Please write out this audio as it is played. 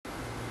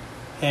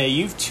Hey,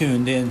 you've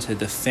tuned in to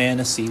the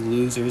Fantasy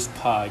Losers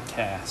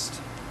podcast.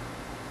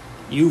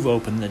 You've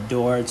opened the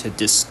door to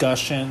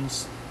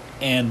discussions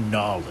and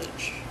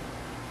knowledge.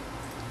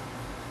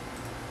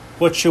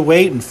 What you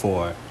waiting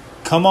for?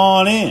 Come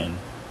on in.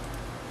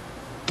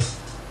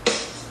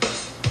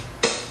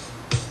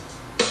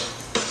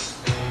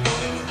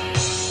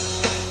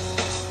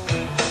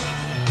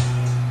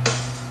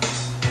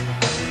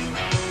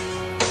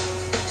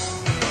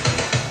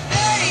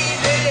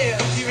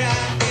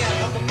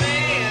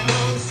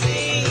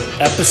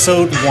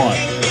 Episode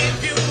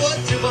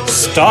 1,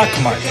 Stock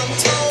Market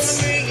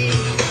Tips,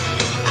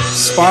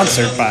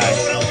 sponsored by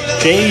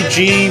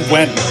J.G.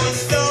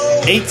 Wentworth,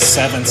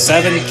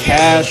 877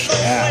 Cash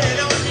Out,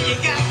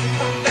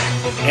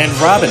 and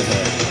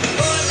Robinhood.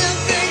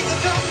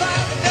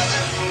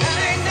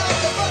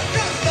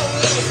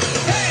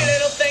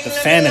 The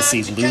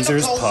Fantasy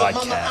Losers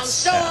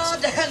Podcast.